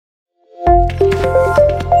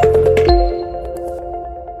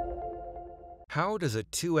How does a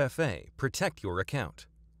 2FA protect your account?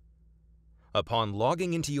 Upon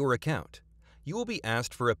logging into your account, you will be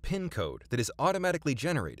asked for a PIN code that is automatically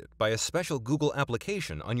generated by a special Google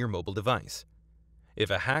application on your mobile device. If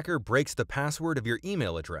a hacker breaks the password of your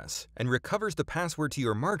email address and recovers the password to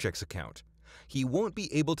your Margex account, he won't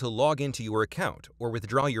be able to log into your account or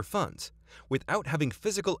withdraw your funds without having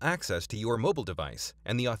physical access to your mobile device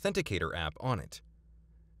and the Authenticator app on it.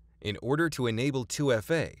 In order to enable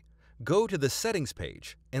 2FA, go to the Settings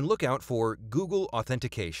page and look out for Google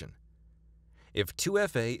Authentication. If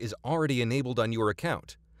 2FA is already enabled on your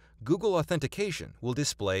account, Google Authentication will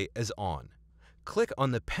display as on. Click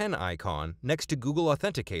on the pen icon next to Google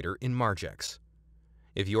Authenticator in Margex.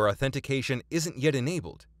 If your authentication isn't yet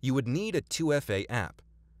enabled, you would need a 2FA app.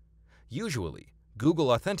 Usually, Google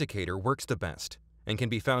Authenticator works the best and can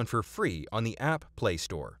be found for free on the App Play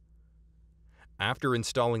Store. After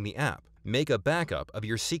installing the app, make a backup of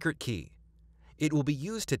your secret key. It will be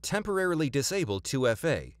used to temporarily disable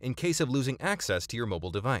 2FA in case of losing access to your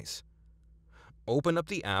mobile device. Open up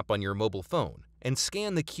the app on your mobile phone and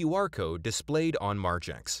scan the QR code displayed on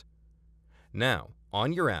Margex. Now,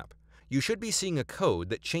 on your app, you should be seeing a code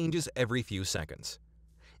that changes every few seconds.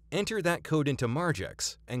 Enter that code into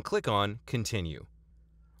Margex and click on Continue.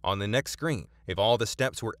 On the next screen, if all the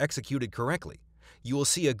steps were executed correctly, you will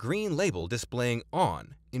see a green label displaying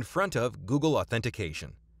On in front of Google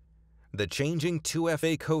Authentication. The changing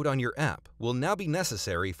 2FA code on your app will now be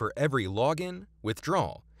necessary for every login,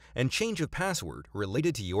 withdrawal, and change of password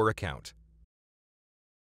related to your account.